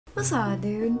What's up,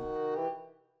 dude?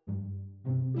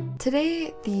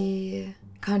 Today, the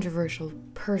controversial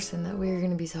person that we're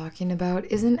going to be talking about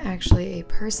isn't actually a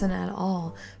person at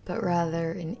all, but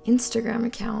rather an Instagram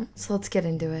account. So let's get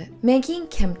into it. Maggie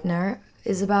Kempner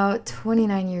is about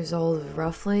 29 years old,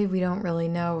 roughly. We don't really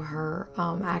know her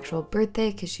actual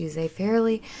birthday because she's a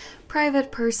fairly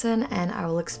private person, and I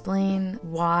will explain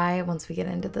why once we get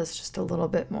into this just a little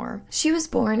bit more. She was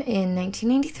born in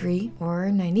 1993 or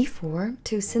 94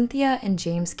 to Cynthia and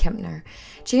James Kempner.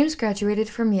 James graduated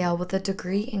from Yale with a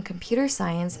degree in computer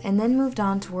science and then moved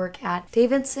on to work at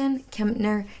Davidson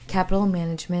Kempner Capital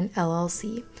Management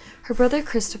LLC. Her brother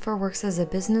Christopher works as a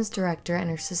business director, and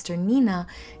her sister Nina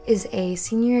is a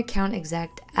senior account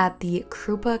exec at the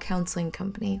Krupa Counseling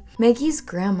Company. Maggie's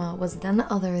grandma was none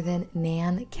other than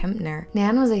Nan Kempner.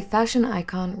 Nan was a fashion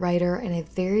icon, writer, and a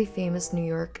very famous New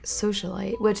York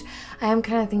socialite, which I am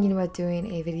kind of thinking about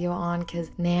doing a video on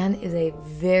because Nan is a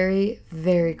very,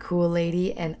 very cool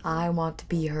lady and I want to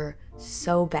be her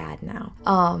so bad now.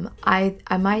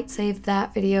 I might save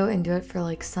that video and do it for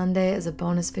like Sunday as a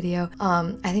bonus video.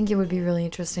 I think it would be really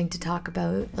interesting to talk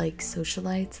about like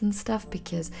socialites and stuff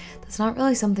because that's not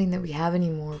really something that we have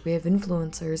anymore. We have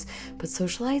influencers, but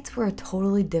socialites were a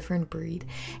totally different breed.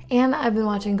 And I've been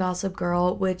watching Gossip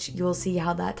Girl, which you'll see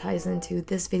how that ties into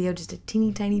this video just a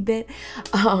teeny tiny bit.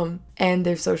 And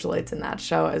there's socialites in that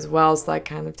show as well, so that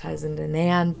kind of ties into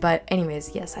Nan. But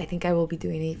anyways, yes, I think I will be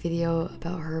doing a video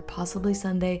about her possibly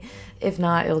Sunday. If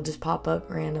not, it'll just pop up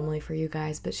randomly for you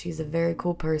guys. But she's a very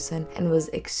cool person and was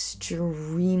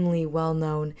extremely well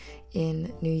known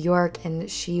in New York, and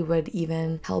she would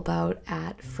even help out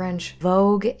at French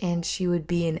Vogue, and she would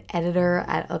be an editor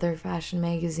at other fashion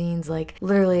magazines. Like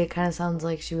literally, it kind of sounds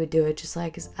like she would do it just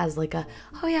like as like a,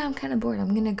 oh yeah, I'm kind of bored,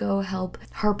 I'm gonna go help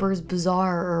Harper's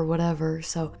Bazaar or whatever.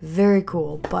 So very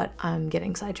cool, but I'm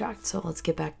getting sidetracked, so let's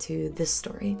get back to this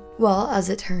story. Well, as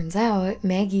it turns out,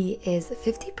 Maggie is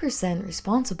 50%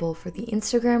 responsible for the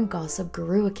Instagram gossip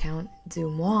guru account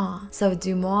DeuxMoi. So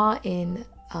DeuxMoi in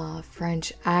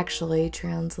French actually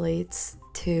translates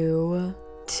to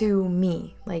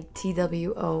me, like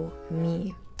TWO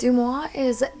me. DeuxMoi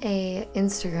is a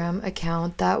Instagram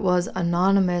account that was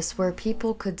anonymous where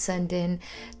people could send in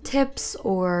tips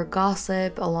or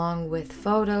gossip along with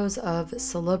photos of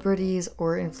celebrities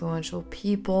or influential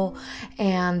people,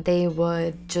 and they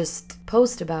would just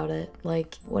post about it.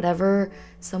 Like whatever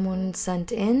someone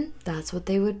sent in, that's what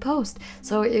they would post.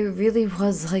 So it really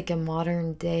was like a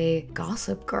modern day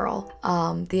Gossip Girl.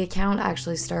 The account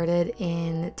actually started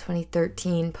in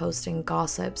 2013 posting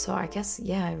gossip, so I guess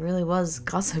yeah, it really was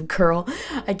Gossip Girl,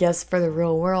 I guess, for the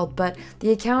real world. But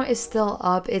the account is still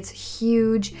up. It's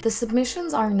huge. The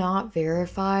submissions are not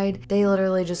verified. They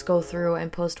literally just go through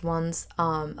and post ones,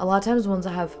 a lot of times ones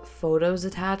that have photos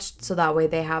attached, so that way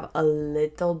they have a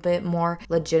little bit more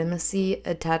legitimacy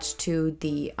attached to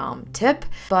the tip.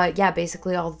 But yeah,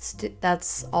 basically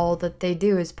that's all that they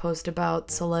do is post about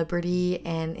celebrity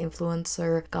and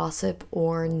influencer gossip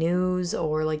or news,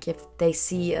 or like if they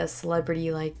see a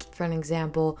celebrity, like for an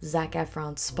example, Zac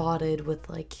Efron spotted with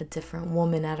like a different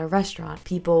woman at a restaurant,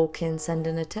 people can send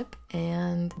in a tip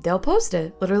and they'll post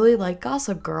it, literally like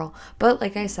Gossip Girl. But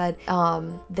like I said,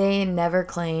 they never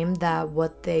claim that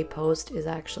what they post is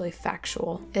actually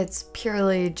factual. It's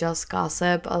purely just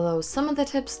gossip, although some of the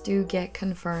tips do get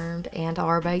confirmed and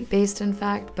are based in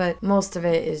fact, but most of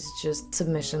it is just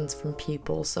submissions from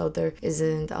people, so there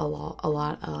isn't a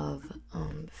lot of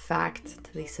fact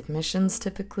to the submissions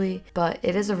typically. But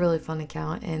it is a really fun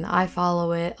account and I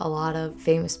follow it. A lot of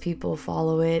famous people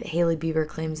follow it. Hailey Bieber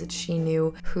claims that she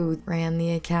knew who ran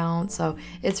the account, so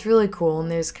it's really cool, and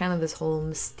there's kind of this whole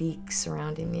mystique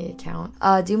surrounding the account.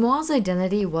 DeuxMoi's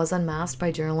identity was unmasked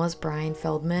by journalist Brian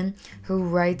Feldman, who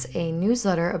writes a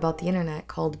newsletter about the internet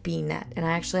called BNet, and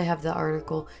I actually have the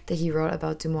article that he wrote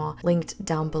about DeuxMoi linked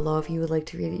down below if you would like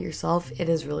to read it yourself. It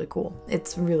is really cool.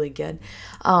 It's really good.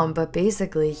 But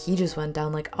basically he just went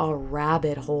down like a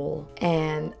rabbit hole,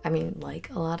 and I mean, like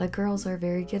a lot of girls are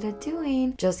very good at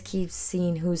doing, just keeps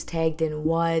seeing who's tagged in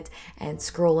what and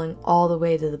scrolling all the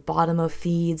way to the bottom of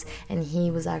feeds, and he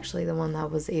was actually the one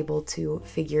that was able to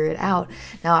figure it out.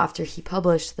 Now after he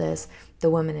published this, the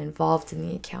women involved in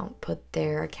the account put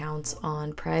their accounts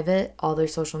on private. All their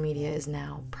social media is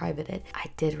now privated. I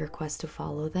did request to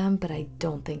follow them, but I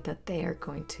don't think that they are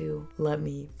going to let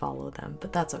me follow them,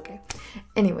 but that's okay.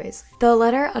 Anyways, the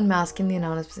letter unmasking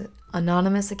the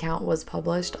anonymous account was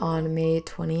published on May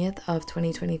 20th of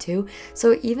 2022.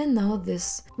 So even though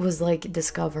this was like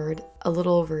discovered a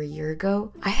little over a year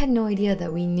ago, I had no idea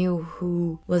that we knew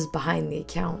who was behind the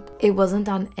account. It wasn't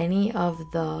on any of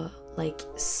the like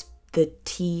the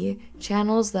tea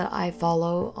channels that I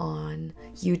follow on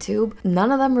YouTube,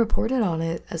 none of them reported on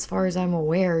it as far as I'm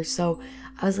aware. So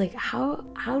I was like, how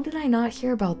did I not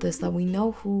hear about this, that we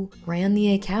know who ran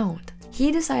the account?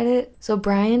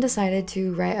 Brian decided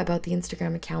to write about the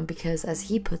Instagram account because, as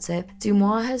he puts it,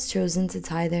 DeuxMoi has chosen to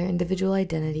tie their individual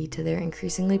identity to their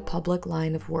increasingly public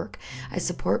line of work. I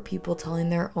support people telling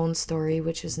their own story,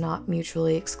 which is not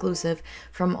mutually exclusive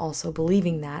from also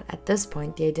believing that, at this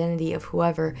point, the identity of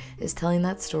whoever is telling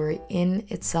that story in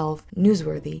itself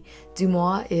newsworthy.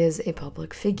 DeuxMoi is a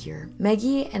public figure.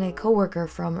 Maggie and a co-worker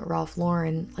from Ralph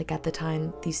Lauren, like at the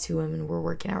time these two women were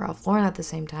working at Ralph Lauren at the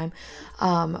same time,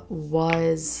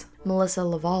 was Melissa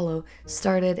Lavallo,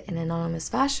 started an anonymous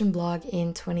fashion blog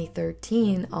in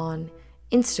 2013 on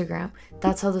Instagram.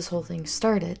 That's how this whole thing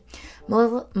started.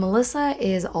 Melissa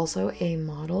is also a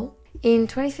model. In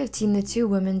 2015, the two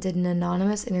women did an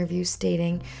anonymous interview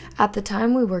stating, "At the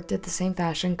time we worked at the same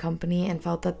fashion company and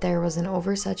felt that there was an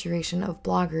oversaturation of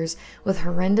bloggers with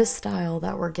horrendous style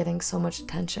that were getting so much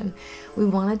attention. We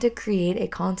wanted to create a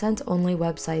content-only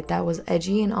website that was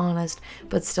edgy and honest,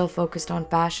 but still focused on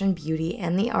fashion, beauty,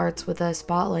 and the arts, with a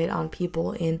spotlight on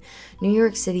people in New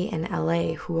York City and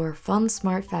LA who are fun,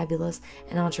 smart, fabulous,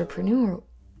 and entrepreneurial.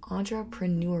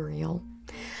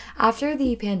 After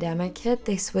the pandemic hit,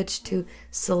 they switched to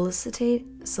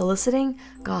soliciting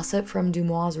gossip from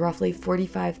DeuxMoi's roughly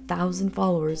 45,000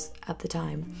 followers at the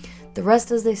time. The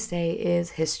rest, as they say,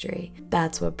 is history."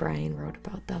 That's what Brian wrote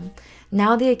about them.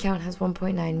 Now the account has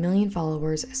 1.9 million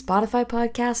followers, a Spotify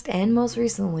podcast, and most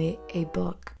recently, a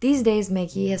book. These days,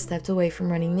 Maggie has stepped away from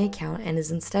running the account and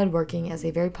is instead working as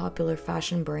a very popular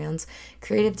fashion brand's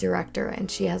creative director,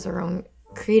 and she has her own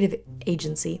creative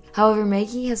agency. However,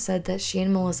 Maggie has said that she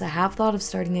and Melissa have thought of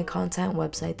starting a content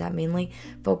website that mainly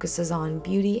focuses on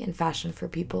beauty and fashion for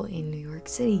people in New York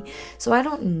City. So I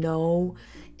don't know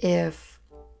if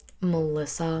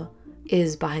Melissa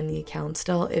is behind the account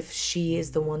still, if she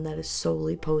is the one that is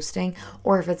solely posting,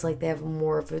 or if it's like they have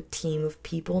more of a team of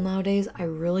people nowadays. I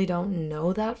really don't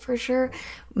know that for sure.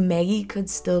 Maggie could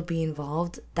still be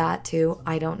involved, that too,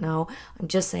 I don't know. I'm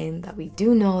just saying that we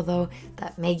do know though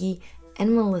that Maggie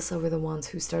and Melissa were the ones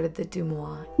who started the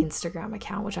DeuxMoi Instagram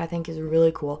account, which I think is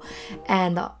really cool.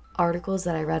 And the articles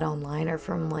that I read online are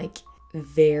from like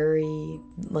very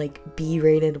like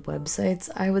B-rated websites,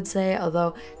 I would say,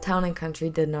 although Town and Country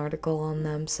did an article on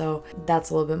them, so that's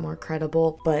a little bit more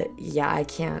credible. But yeah, I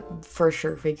can't for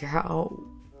sure figure out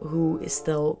who is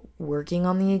still working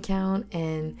on the account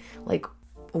and like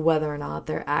whether or not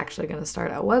they're actually going to start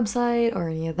a website or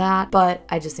any of that. But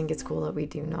I just think it's cool that we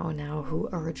do know now who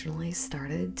originally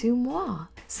started DeuxMoi.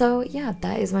 So yeah,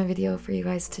 that is my video for you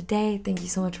guys today. Thank you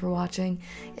so much for watching.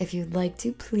 If you'd like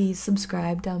to, please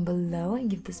subscribe down below and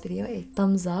give this video a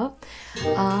thumbs up.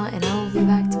 And I will be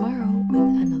back tomorrow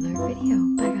with another video.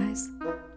 Bye guys.